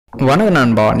வணக்கம்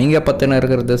நண்பா, நீங்கள் பார்த்துன்னு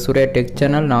இருக்கிறது சூர்யா டெக்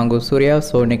சேனல். நாங்கள் சூர்யா.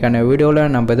 ஸோ இன்றைக்கான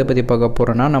வீடியோவில் நம்ம எதை பற்றி பார்க்க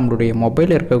போகிறோன்னா, நம்மளுடைய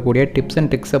மொபைலில் இருக்கக்கூடிய டிப்ஸ்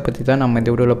அண்ட் ட்ரிக்ஸை பற்றி தான் நம்ம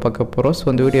இந்த வீடியோவில் பார்க்க போகிறோம். ஸோ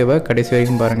இந்த வீடியோவை கடைசி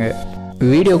வரைக்கும் பாருங்கள்.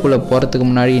 வீடியோக்குள்ளே போகிறதுக்கு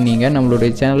முன்னாடி நீங்கள்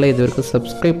நம்மளுடைய சேனலை இது வரைக்கும்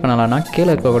சப்ஸ்கிரைப் பண்ணலான்னா கீழே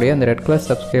இருக்கக்கூடிய அந்த ரெட் கலர்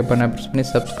சப்ஸ்கிரைப் பண்ணி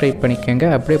சப்ஸ்கிரைப் பண்ணிக்கோங்க.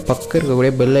 அப்படியே பக்கம்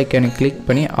இருக்கக்கூடிய பெல் ஐக்கானை கிளிக்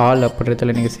பண்ணி ஆல்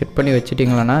அப்படின்றதுல நீங்கள் செட் பண்ணி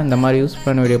வச்சுட்டிங்களன்னா இந்த மாதிரி யூஸ்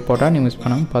பண்ண வீடியோ போட்டால் நீங்கள் மிஸ்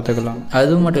பண்ணாமல் பார்த்துக்கலாம்.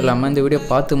 அது மட்டும் இல்லாமல் இந்த வீடியோ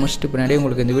பார்த்து முடிச்சுட்டு பின்னாடி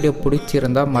உங்களுக்கு இந்த வீடியோ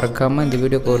பிடிச்சிருந்தால் மறக்காமல் இந்த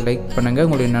வீடியோக்கு ஒரு லைக் பண்ணுங்கள்.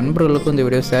 உங்களுடைய நண்பர்களுக்கும் இந்த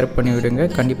வீடியோ ஷேர் பண்ணி விடுங்க.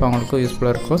 கண்டிப்பாக அவங்களுக்கும்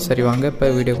யூஸ்ஃபுல்லாக இருக்கும். சரி வாங்க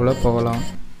இப்போ வீடியோக்குள்ளே போகலாம்.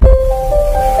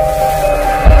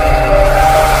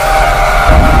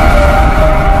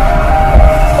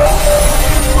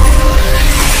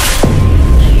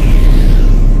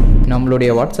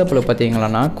 நம்மளுடைய வாட்ஸ்அப்பில்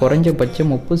பார்த்தீங்கன்னா குறைஞ்சபட்சம்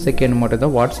 30 செகண்ட் மட்டும்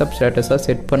தான் வாட்ஸ்அப் ஸ்டேட்டஸாக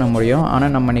செட் பண்ண முடியும்.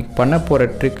 ஆனால் நம்ம இன்றைக்கி பண்ண போகிற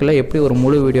ட்ரிக்கில் எப்படி ஒரு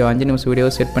முழு வீடியோ 5 நிமிஷம் வீடியோ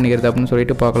செட் பண்ணிக்கிறது அப்படின்னு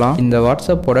சொல்லிட்டு பார்க்கலாம். இந்த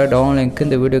வாட்ஸ்அப்போட டவுன் லிங்க்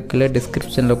இந்த வீடியோக்குள்ளே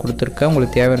டிஸ்கிரிப்ஷனில் கொடுத்துருக்கேன்.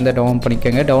 உங்களுக்கு தேவையான டவுன்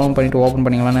பண்ணிக்கோங்க. டவுன் பண்ணிவிட்டு ஓப்பன்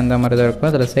பண்ணிங்களான்னு இந்த மாதிரி தான் இருக்கும்.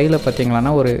 அதில் சைடில்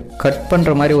பார்த்தீங்கன்னா ஒரு கட்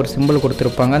பண்ணுற மாதிரி ஒரு சிம்பிள்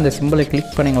கொடுத்துருப்பாங்க. அந்த சிம்பிளை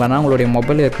கிளிக் பண்ணிங்களான்னா உங்களுடைய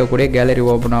மொபைல் இருக்கக்கூடிய கேலரி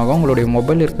ஓப்பன் ஆகும். உங்களுடைய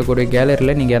மொபைல் இருக்கக்கூடிய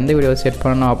கேலரியில் நீங்கள் எந்த வீடியோ செட்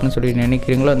பண்ணணும் அப்படின்னு சொல்லி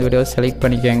நினைக்கிறீங்களோ அந்த வீடியோவை செலக்ட்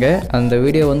பண்ணிக்கோங்க. அந்த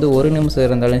வீடியோ வந்து 1 நிமிஷம்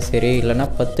இருந்தாலும் சரி, இல்லைனா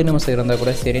 10 நிமிஷம் இருந்தால்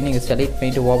கூட சரி, நீங்கள் செலக்ட்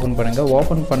பண்ணிவிட்டு ஓப்பன் பண்ணுங்கள்.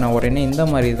 ஓப்பன் பண்ண உடனே இந்த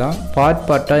மாதிரி தான்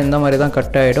பார்ட்டாக இந்த மாதிரி தான்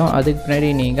கட் ஆகிடும். அதுக்கு பின்னாடி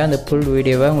நீங்கள் அந்த ஃபுல்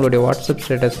வீடியோவை உங்களுடைய வாட்ஸ்அப்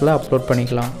ஸ்டேட்டஸில் அப்லோட்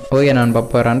பண்ணிக்கலாம். ஓகே, நான்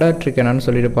இப்போ 2வது ட்ரிக் என்னன்னு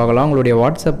சொல்லிட்டு பார்க்கலாம். உங்களுடைய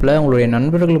வாட்ஸ்அப்பில் உங்களுடைய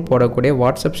நண்பர்கள் போடக்கூடிய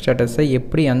வாட்ஸ்அப் ஸ்டேட்டஸை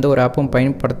எப்படி எந்த ஒரு ஆப்பும்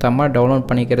பயன்படுத்தாமல் டவுன்லோட்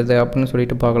பண்ணிக்கிறது அப்படின்னு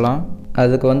சொல்லிட்டு பார்க்கலாம்.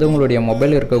 அதுக்கு வந்து உங்களுடைய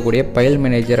மொபைல் இருக்கக்கூடிய ஃபைல்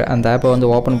மேனேஜர் அந்த ஆப்பை வந்து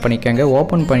ஓப்பன் பண்ணிக்கோங்க.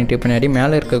 ஓப்பன் பண்ணிட்டு பின்னாடி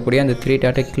மேலே இருக்கக்கூடிய அந்த 3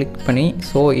 டாட்டை கிளிக் பண்ணி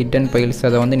ஸோ ஹிடன் ஃபைல்ஸ்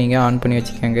அதை வந்து நீங்கள் ஆன் பண்ணி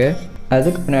வச்சுக்கோங்க.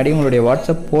 அதுக்கு பின்னாடி உங்களுடைய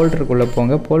வாட்ஸ்அப் ஃபோல்டருக்குள்ளே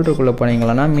போங்க. ஃபோல்டருக்குள்ளே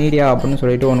போனீங்களா மீடியா அப்படின்னு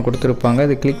சொல்லிட்டு ஒன்று கொடுத்துருப்பாங்க.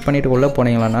 அது கிளிக் பண்ணிவிட்டு உள்ளே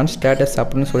போனீங்களா ஸ்டேட்டஸ்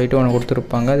அப்படின்னு சொல்லிட்டு ஒன்று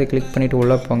கொடுத்துருப்பாங்க. அது கிளிக் பண்ணிவிட்டு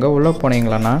உள்ளே போங்க. உள்ளே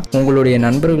போனீங்களா உங்களுடைய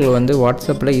நண்பர்கள் வந்து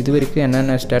வாட்ஸ்அப்பில் இது வரைக்கும்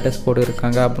என்னென்ன ஸ்டேட்டஸ் போட்டு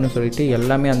இருக்காங்க அப்படின்னு சொல்லிட்டு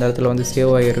எல்லாமே அந்த இடத்துல வந்து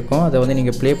சேவ் ஆகிருக்கும். அதை வந்து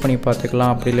நீங்கள் ப்ளே பண்ணி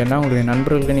பார்த்துக்கலாம். அப்படி இல்லைன்னா உங்களுடைய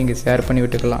நண்பர்களுக்கு நீங்கள் ஷேர் பண்ணி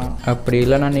விட்டுக்கலாம். அப்படி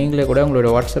இல்லைனா நீங்களே கூட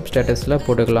உங்களுடைய வாட்ஸ்அப் ஸ்டேட்டஸில்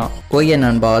போட்டுக்கலாம். ஓகே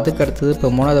நண்பா, அதுக்கு அடுத்தது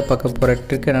இப்போ 3வது பார்க்க போகிற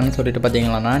ட்ரிக் என்னன்னு சொல்லிட்டு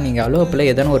பார்த்தீங்கன்னா, நீங்கள் அலோப்பில்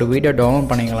ஏதாவது ஒரு வீடியோ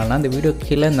டவுன்லோட் பண்ணிங்களான்னா அந்த வீடியோ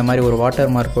கீழே இந்த மாதிரி ஒரு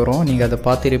வாட்டர் மார்க் வரும். நீங்கள் அதை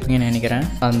பார்த்துருப்பீங்கன்னு நினைக்கிறேன்.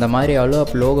 அந்த மாதிரி அலோ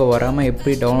ஆப் லோகோ வராமல்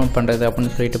எப்படி டவுன்லோட் பண்ணுறது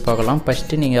அப்படின்னு சொல்லிட்டு பார்க்கலாம்.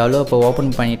 ஃபஸ்ட்டு நீங்கள் அலோ ஆப்பை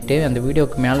ஓப்பன் பண்ணிவிட்டு அந்த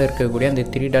வீடியோக்கு மேலே இருக்கக்கூடிய அந்த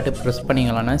 3 டாட்டை ப்ரெஸ்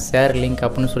பண்ணிங்களான்னா ஷேர் லிங்க்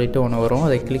அப்படின்னு சொல்லிட்டு ஒன்று வரும்.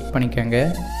 அதை கிளிக் பண்ணிக்கோங்க.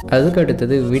 அதுக்கு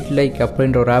அடுத்தது லைக்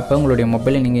அப்படின்ற ஒரு ஆப்பை உங்களுடைய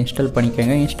மொபைலில் நீங்கள் இன்ஸ்டால்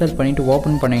பண்ணிக்கோங்க. இன்ஸ்டால் பண்ணிவிட்டு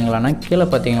ஓப்பன் பண்ணிங்களான்னா கீழே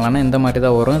பார்த்தீங்களான்னா இந்த மாதிரி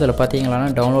தான் வரும். இதில்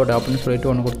பார்த்தீங்களான்னா டவுன்லோட் அப்படின்னு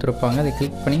சொல்லிட்டு ஒன்று கொடுத்துருப்பாங்க. அதை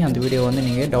கிளிக் பண்ணி அந்த வீடியோ வந்து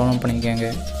நீங்கள் டவுன்லோட் பண்ணிக்கோங்க.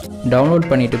 டவுன்லோட்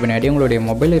பண்ணிவிட்டு பின்னாடி உங்களுடைய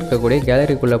மொபைல் இருக்கக்கூடிய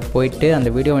கேலரிக்குள்ளே போயிட்டு அந்த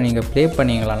வீடியோவை நீங்கள் ப்ளே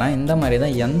பண்ணிங்களான்னா இந்த மாதிரி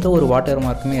தான் எந்த ஒரு வாட்டர்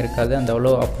மார்க்குமே இருக்காது. அந்த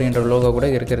அலோ அப்படின்ற லோகோ கூட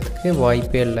இருக்கிறதுக்கு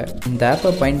வாய்ப்பே இல்லை. இந்த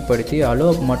ஆப்பை பயன்படுத்தி அலோ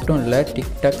மட்டும் இல்லை,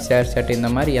 டிக்டாக், ஷேர்சாட் இந்த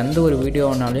மாதிரி எந்த ஒரு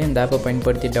வீடியோனாலையும் இந்த ஆப்பை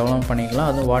பயன்படுத்தி டவுன்லோட் பண்ணிக்கலாம்.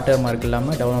 அதுவும் வாட்டர் மார்க்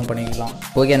இல்லாமல் டவுன்லோட் பண்ணிக்கலாம்.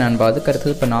 ஓகே நண்பா, அதுக்கு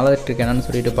அடுத்தது இப்போ 4வது ட்ரிக் என்னன்னு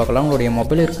சொல்லிட்டு பார்க்கலாம். உங்களுடைய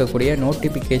மொபைல் இருக்கக்கூடிய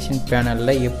நோட்டிஃபிகேஷன்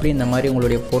பேனலில் எப்படி இந்த மாதிரி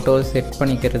உங்களுடைய ஃபோட்டோவை செட்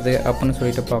பண்ணிக்கிறது அப்படின்னு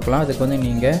சொல்லிட்டு பார்க்கலாம். அதுக்கு வந்து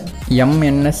நீங்கள்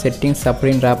எம்என்எஸ் செட்டிங்ஸ்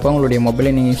அப்படின்ற ஆப்பை உங்களுடைய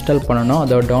மொபைலை நீங்கள் இன்ஸ்டால் பண்ணணும்.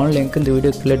 அதோட டவுன் லிங்க் இந்த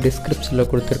வீடியோக்குள்ளே டிஸ்கிரிப்ஷனில்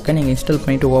கொடுத்துருக்கேன். நீங்கள் இன்ஸ்டால்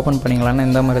பண்ணிவிட்டு ஓப்பன் பண்ணிங்களான்னா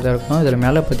இந்த மாதிரி தான் இருக்கும். இதில்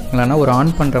மேலே பார்த்தீங்களான்னா ஒரு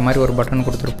ஆன் பண்ணுற மாதிரி ஒரு பட்டன்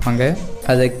கொடுத்துருப்பாங்க.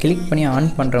 அதை கிளிக் பண்ணி ஆன்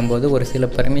பண்ணும்போது ஒரு சில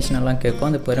பர்மிஷன் எல்லாம் கேட்கும்.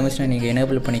 அந்த பர்மிஷனை நீங்கள்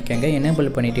எனேபிள் பண்ணிக்கோங்க. எனேபிள்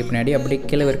பண்ணிட்டு பின்னாடி அப்படியே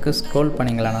கீழே வரைக்கும் ஸ்க்ரோல்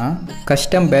பண்ணிங்களான்னா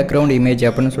கஸ்டம் பேக்ரவுண்ட் இமேஜ்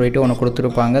அப்படின்னு சொல்லிட்டு ஒன்று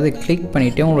கொடுத்துருப்பாங்க. அதை கிளிக்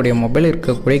பண்ணிவிட்டு உங்களுடைய மொபைல்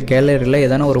இருக்கக்கூடிய கேலரியில்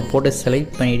எதனா ஒரு ஃபோட்டோ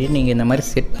செலக்ட் பண்ணிவிட்டு நீங்கள் இந்த மாதிரி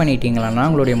செட் பண்ணிட்டீங்களான்னா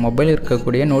உங்களுடைய மொபைல்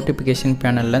இருக்கக்கூடிய நோட்டிஃபிகேஷன்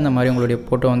பேனலில் இந்த மாதிரி உங்களுடைய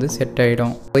ஃபோட்டோ வந்து செட்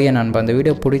ஆகிடும். ஓகே நண்பா, அந்த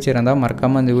வீடியோ பிடிச்சிருந்தால்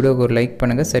மறக்காமல் அந்த வீடியோக்கு ஒரு லைக்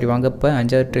பண்ணுங்கள். சரி வாங்க இப்போ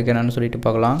 5வது ட்ரிக் என்னன்னு சொல்லிட்டு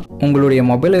பார்க்கலாம். உங்களுடைய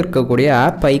மொபைலில் இருக்கக்கூடிய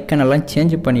ஆப் ஐக்கன் எல்லாம்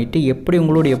சேஞ்ச் பண்ணிவிட்டு எப்படி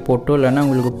உங்களுடைய ஃபோட்டோ இல்லைன்னா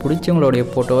உங்களுக்கு பிடிச்சவங்களுடைய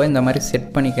ஃபோட்டோவை இந்த மாதிரி செட்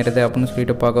பண்ணிக்கிறது அப்படின்னு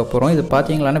சொல்லிட்டு பார்க்க போகிறோம். இது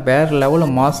பார்த்தீங்களான்னா வேறு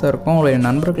லெவலில் மாசாக இருக்கும். உங்களுடைய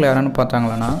நண்பர்கள் யாரான்னு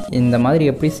பார்த்தாங்களான்னா இந்த மாதிரி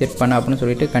எப்படி செட் பண்ண அப்படின்னு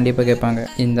சொல்லிட்டு கண்டிப்பாக கேட்பாங்க.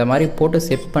 இந்த மாதிரி ஃபோட்டோ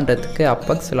செட் பண்ணுறதுக்கு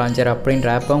அப்பக்ஸ் லான்ச்சர் அப்படின்ற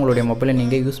ஆப்பை உங்களுடைய மொபைலை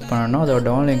நீங்கள் யூஸ் பண்ணணும். அதோட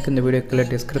டவுன் லிங்க் இந்த வீடியோக்குள்ளே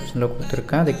டிஸ்கிரிப்ஷனில்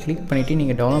கொடுத்துருக்கேன். அதை கிளிக் பண்ணிவிட்டு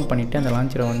நீங்கள் டவுன்லோட் பண்ணிவிட்டு அந்த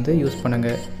லான்ச்சரை வந்து யூஸ்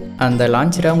பண்ணுங்கள். அந்த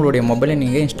லான்ச்சரை உங்களுடைய மொபைலை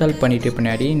நீங்கள் இன்ஸ்டால் பண்ணிவிட்டு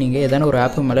பின்னாடி நீங்கள் எதனா ஒரு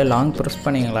ஆப்பு மேலே லாங் ப்ரெஸ்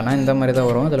பண்ணிங்களான்னா இந்த மாதிரி தான்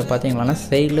வரும். அதில் பார்த்தீங்களான்னா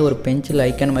சைடில் ஒரு பென்சில்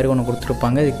ஐக்கான் மாதிரி ஒன்று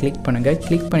கொடுத்துருப்பாங்க. அது கிளிக் பண்ணுங்கள்.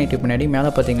 கிளிக் பண்ணிவிட்டு பின்னாடி மேலே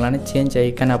பார்த்தீங்களான்னா சேஞ்ச்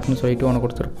ஐக்கான் அப்படின்னு சொல்லிட்டு ஒன்று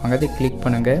கொடுத்துருப்பாங்க. அது கிளிக்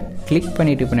பண்ணுங்கள். கிளிக்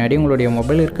பண்ணிவிட்டு பின்னாடி உங்களுடைய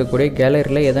மொபைல் இருக்கக்கூடிய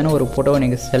கேலரியில் எதனா ஒரு ஃபோட்டோவை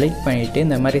நீங்கள் செலக்ட் பண்ணிவிட்டு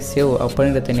இந்த மாதிரி சேவ்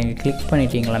அப்படின்றத நீங்கள் கிளிக்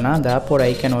பண்ணிட்டீங்களான்னா அந்த ஆப்போட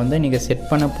ஐக்கான் வந்து நீங்கள் செட்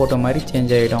பண்ண ஃபோட்டோ மாதிரி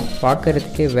சேஞ்ச் ஆகிடும்.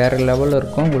 பார்க்குறதுக்கே வேறு லெவலில்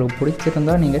இருக்கும். உங்களுக்கு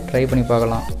பிடிச்சிருந்தால் நீங்கள் ட்ரை பண்ணி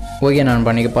பார்க்கலாம். ஓகே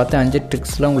நண்பா, நீங்கள் பார்த்து 5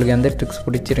 ட்ரிக்ஸில் உங்களுக்கு எந்த ட்ரிக்ஸ்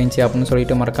பிடிச்சிருந்துச்சி அப்படின்னு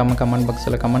சொல்லிட்டு மறக்காமல் கமெண்ட்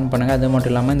பாக்ஸில் கமெண்ட் பண்ணுங்கள். அது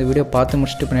மட்டும் இல்லாமல் இந்த வீடியோ பார்த்து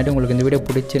முடிச்சுட்டு பின்னாடி உங்களுக்கு இந்த வீடியோ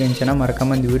பிடிச்சிருந்துச்சுன்னா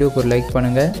மறக்காமல் இந்த வீடியோக்கு ஒரு லைக்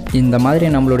பண்ணுங்கள். இந்த மாதிரி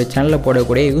நம்மளோட சேனல் சேனலில்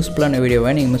போடக்கூடிய யூஸ்ஃபுல்லான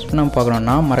வீடியோவை நீங்கள் மிஸ் பண்ணாமல்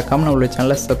பார்க்கணுன்னா மறக்காமல் நம்மளோட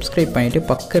சேனலை சப்ஸ்கிரைப் பண்ணிவிட்டு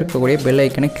பக்கம் இருக்கக்கூடிய பெல்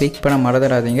ஐக்கனை கிளிக் பண்ண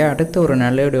மறந்துடாதீங்க. அடுத்த ஒரு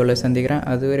நல்ல வீடியோவில் சந்திக்கிறேன்.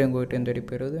 அதுவரை உங்கள்கிட்ட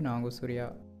பெறுவது நான் உங்கள் சூர்யா.